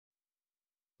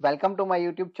Welcome to my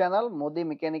YouTube channel Modi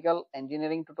Mechanical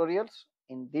Engineering Tutorials.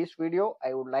 In this video,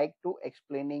 I would like to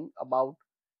explaining about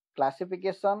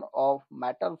classification of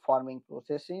metal forming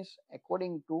processes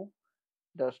according to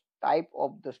the type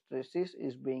of the stresses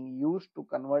is being used to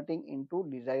converting into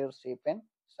desired shape and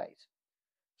size.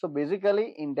 So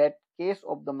basically in that case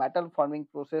of the metal forming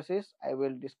processes, I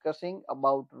will discussing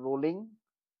about rolling,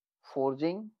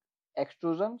 forging,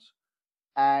 extrusions,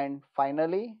 and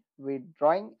finally with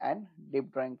drawing and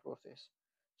deep drawing process.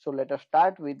 So let us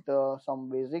start with some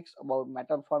basics about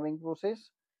metal forming process.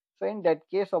 So in that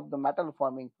case of the metal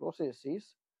forming process is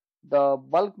the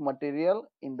bulk material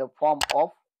in the form of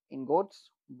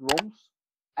ingots, blooms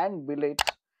and billets,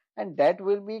 and that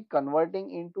will be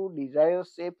converting into desired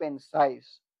shape and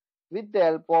size with the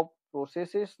help of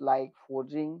processes like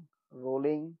forging,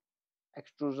 rolling,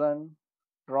 extrusion,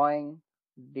 drawing,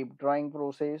 deep drawing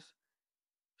process.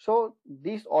 So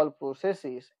these all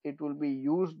processes, it will be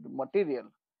used material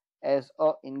as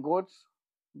ingots,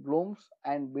 blooms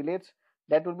and billets,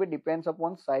 that will be depends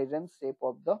upon size and shape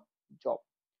of the job.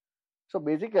 So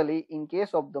basically in case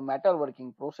of the metal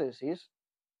working processes,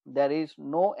 there is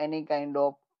no any kind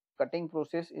of cutting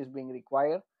process is being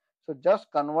required. So just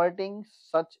converting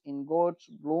such ingots,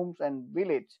 blooms and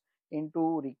billets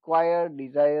into required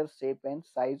desired shape and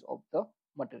size of the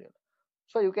material.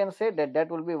 So you can say that that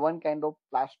will be one kind of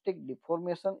plastic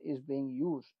deformation is being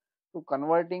used to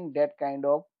converting that kind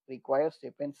of required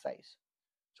shape and size.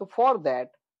 So for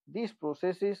that, these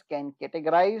processes can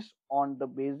categorize on the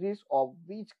basis of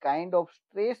which kind of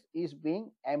stress is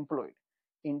being employed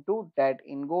into that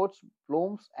ingots,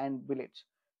 blooms and billets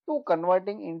to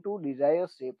converting into desired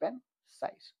shape and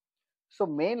size. So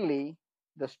mainly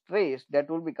the stress that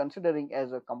will be considering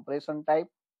as a compression type.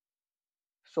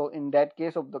 So in that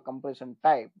case of the compression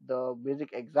type, the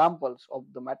basic examples of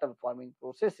the metal forming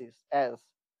processes as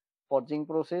forging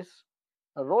process,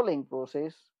 rolling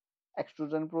process,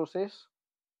 extrusion process,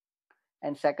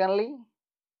 and secondly,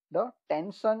 the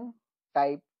tension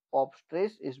type of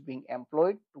stress is being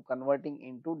employed to converting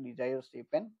into desired shape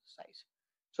and size.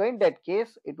 So in that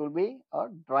case, it will be a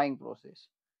drawing process.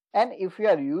 And if you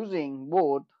are using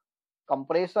both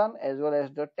compression as well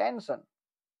as the tension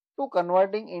to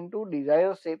converting into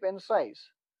desired shape and size,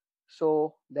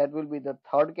 so that will be the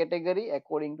third category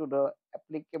according to the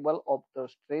applicable of the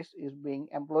stress is being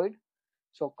employed.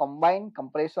 So combine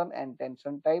compression and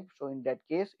tension type. So in that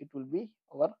case, it will be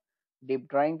our deep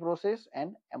drawing process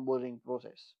and embossing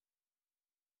process.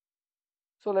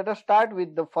 So let us start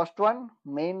with the first one,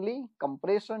 mainly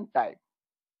compression type.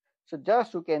 So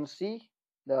just you can see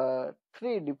the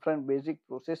three different basic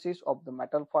processes of the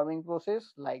metal forming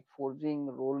process like forging,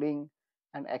 rolling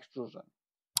and extrusion.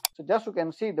 So just you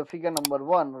can see the figure number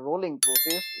 1, rolling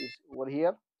process is over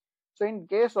here. So in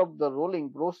case of the rolling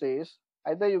process,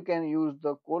 either you can use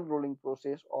the cold rolling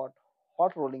process or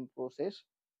hot rolling process.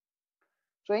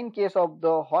 So in case of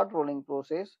the hot rolling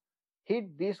process,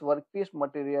 heat this workpiece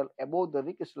material above the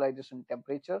recrystallization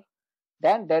temperature,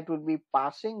 then that will be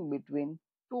passing between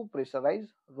two pressurized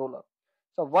rollers.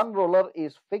 So one roller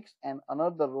is fixed and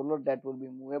another roller that will be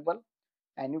movable,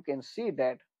 and you can see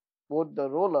that both the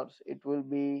rollers it will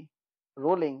be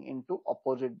rolling into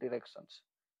opposite directions.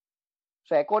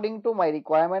 So according to my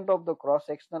requirement of the cross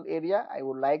sectional area, I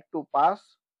would like to pass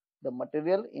the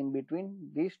material in between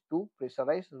these two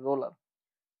pressurized rollers.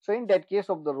 So in that case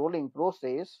of the rolling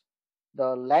process,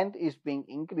 the length is being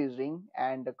increasing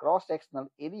and the cross sectional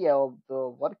area of the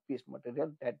workpiece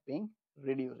material that being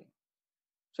reducing.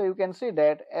 So you can see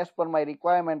that as per my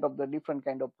requirement of the different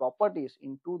kind of properties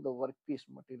into the workpiece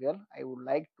material, I would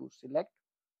like to select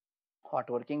hot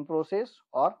working process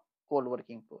or cold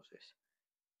working process.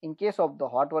 In case of the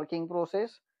hot working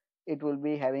process, it will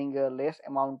be having a less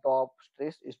amount of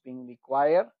stress is being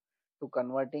required to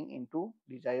converting into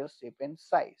desired shape and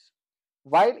size.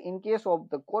 While in case of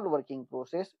the cold working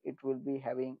process, it will be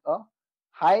having a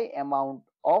high amount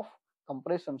of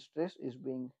compression stress is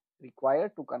being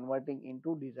required to converting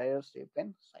into desired shape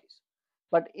and size.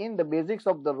 But in the basics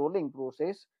of the rolling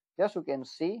process, just you can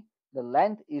see the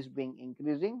length is being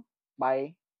increasing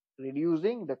by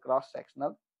reducing the cross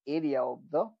sectional area of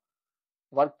the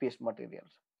workpiece materials.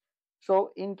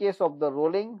 So in case of the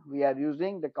rolling, we are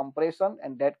using the compression,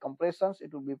 and that compressions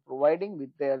it will be providing with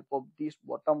the help of this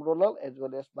bottom roller as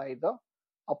well as by the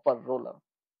upper roller.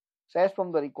 So as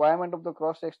from the requirement of the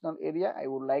cross sectional area, I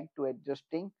would like to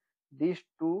adjusting these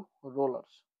two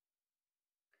rollers.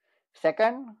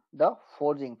 Second, the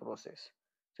forging process.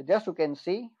 So just you can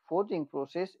see forging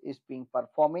process is being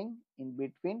performing in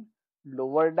between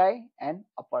lower die and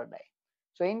upper die.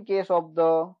 So in case of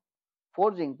the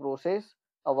forging process,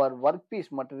 our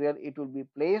workpiece material, it will be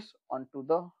placed onto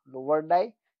the lower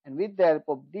die, and with the help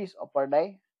of this upper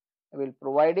die, I will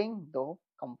providing the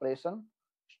compression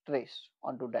stress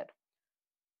onto that.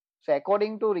 So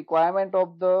according to requirement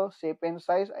of the shape and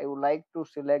size, I would like to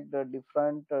select the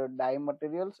different die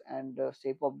materials and the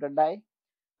shape of the die.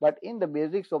 But in the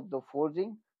basics of the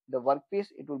forging, the workpiece,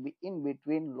 it will be in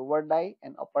between lower die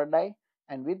and upper die,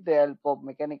 and with the help of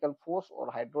mechanical force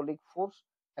or hydraulic force,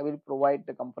 I will provide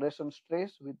the compression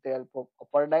stress with the help of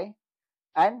upper die.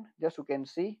 And just you can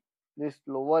see this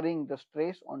lowering the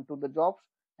stress onto the jobs,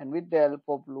 and with the help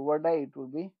of lower die, it will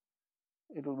be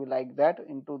like that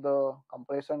into the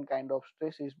compression kind of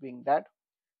stress is being that.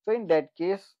 So in that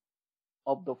case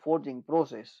of the forging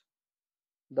process,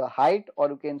 the height, or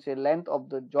you can say length of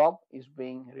the job is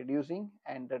being reducing,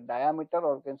 and the diameter,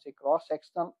 or you can say cross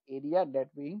sectional area,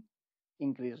 that being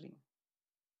increasing.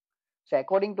 So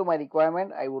according to my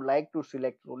requirement, I would like to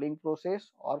select rolling process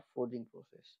or forging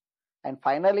process. And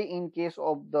finally, in case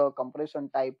of the compression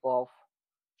type of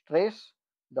stress,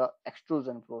 the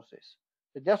extrusion process.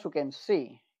 So just you can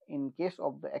see, in case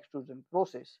of the extrusion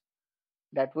process,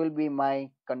 that will be my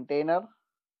container,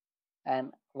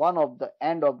 and one of the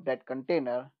end of that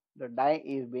container, the die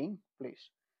is being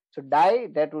placed. So die,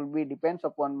 that will be depends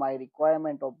upon my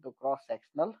requirement of the cross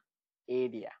sectional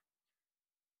area.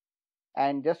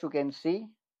 And just you can see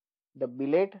the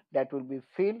billet that will be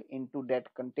filled into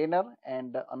that container,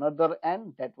 and the another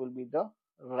end, that will be the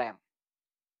ram.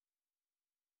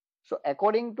 So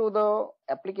according to the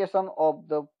application of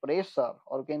the pressure,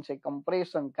 or you can say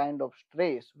compression kind of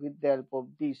stress with the help of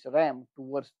this ram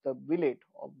towards the billet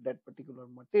of that particular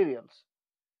materials,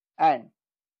 and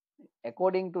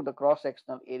according to the cross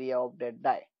sectional area of that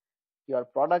die, your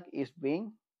product is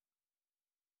being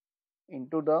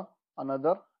into the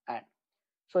another end.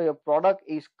 So your product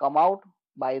is come out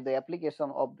by the application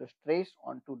of the stress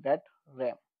onto that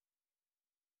ram.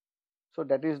 So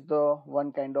that is the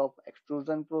one kind of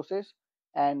extrusion process,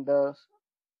 and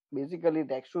basically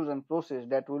the extrusion process,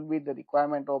 that will be the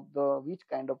requirement of the which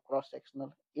kind of cross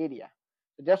sectional area.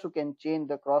 So just you can change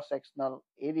the cross sectional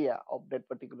area of that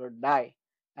particular die,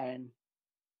 and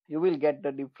you will get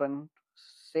the different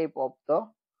shape of the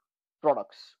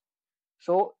products.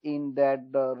 So in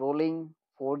that the rolling,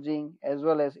 forging, as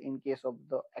well as in case of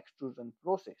the extrusion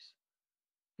process,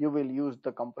 you will use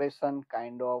the compression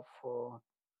kind of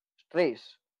stress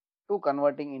to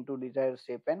converting into desired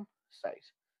shape and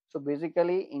size. So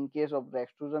basically, in case of the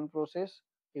extrusion process,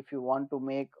 if you want to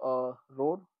make a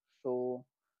road, so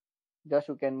just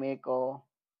you can make a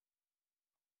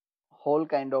whole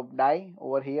kind of die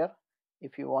over here.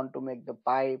 If you want to make the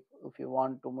pipe, if you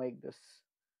want to make this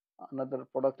another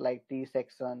product like T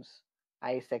sections,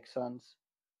 I sections,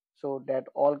 so that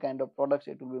all kind of products,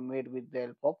 it will be made with the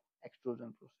help of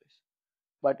extrusion process.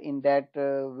 But in that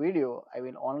video, I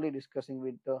will only discussing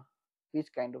with the which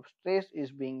kind of stress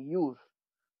is being used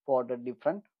for the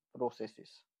different processes.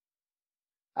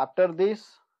 After this,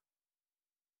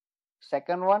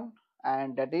 second one,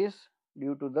 and that is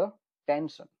due to the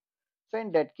tension. So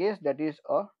in that case, that is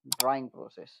a drawing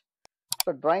process.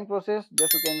 So drawing process,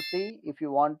 just you can see, if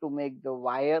you want to make the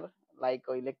wire like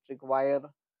a electric wire,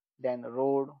 then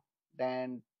rod,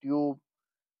 then tube.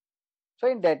 So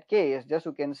in that case, just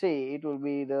you can see, it will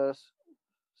be the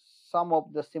some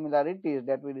of the similarities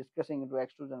that we're discussing into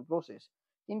extrusion process.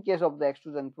 In case of the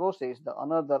extrusion process, the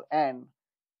another end,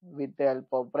 with the help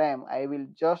of ram, I will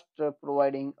just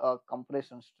providing a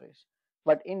compression stress.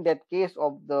 But in that case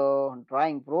of the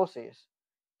drying process,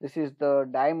 this is the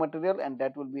die material, and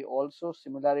that will be also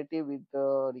similarity with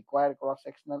the required cross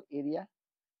sectional area.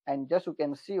 And just you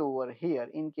can see over here,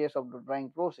 in case of the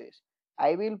drying process,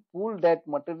 I will pull that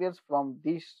materials from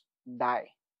this die.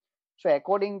 So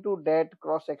according to that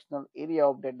cross sectional area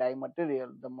of the die material,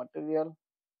 the material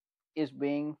is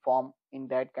being formed in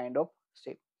that kind of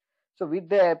shape. So with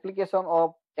the application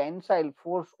of tensile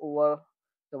force over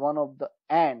the one of the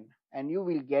end, and you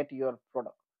will get your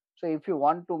product. So if you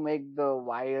want to make the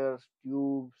wires,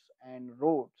 tubes, and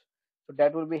rods, so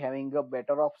that will be having a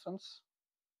better options.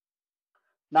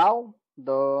 Now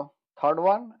the third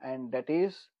one, and that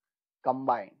is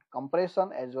combined compression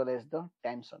as well as the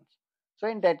tensions. So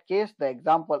in that case, the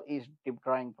example is dip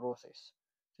drying process.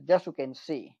 So just you can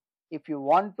see, if you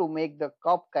want to make the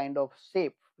cup kind of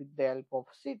shape with the help of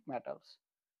sheet metals,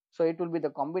 so it will be the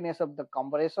combination of the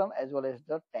compression as well as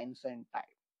the tension type.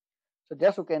 So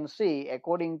just you can see,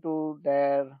 according to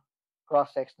their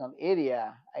cross sectional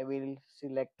area, I will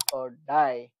select a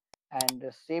die and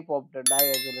the shape of the die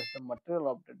as well as the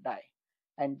material of the die.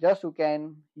 And just you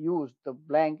can use the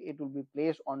blank, it will be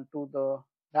placed onto the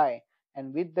die,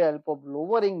 and with the help of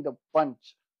lowering the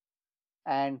punch,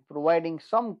 and providing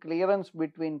some clearance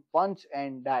between punch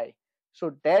and die.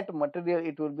 So that material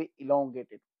it will be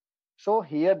elongated. So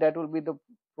here that will be the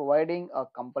providing a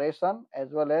compression as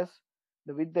well as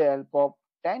with the help of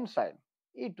tensile,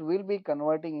 it will be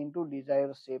converting into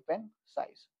desired shape and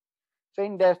size. So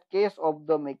in that case of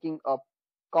the making a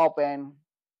cup and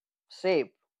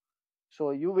shape,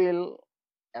 so you will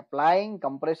applying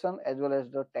compression as well as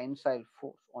the tensile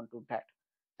force onto that,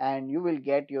 and you will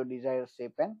get your desired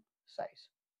shape and size.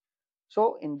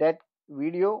 So in that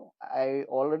video, I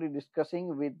already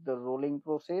discussing with the rolling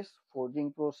process,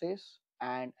 forging process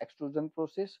and extrusion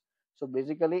process. So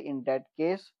basically in that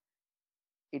case,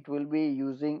 it will be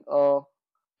using a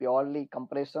purely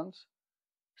compressions.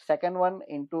 Second one,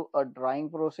 into a drying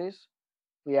process,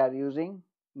 we are using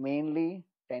mainly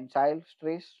tensile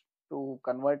stress to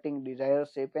converting desired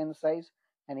shape and size.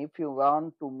 And if you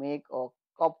want to make a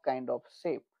cup kind of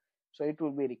shape, so it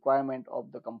will be requirement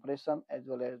of the compression as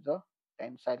well as the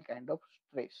tensile kind of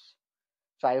stress.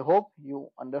 So I hope you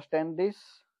understand this.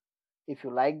 If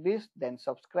you like this, then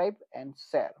subscribe and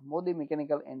share Modi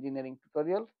Mechanical Engineering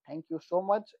tutorial. Thank you so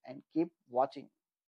much and keep watching.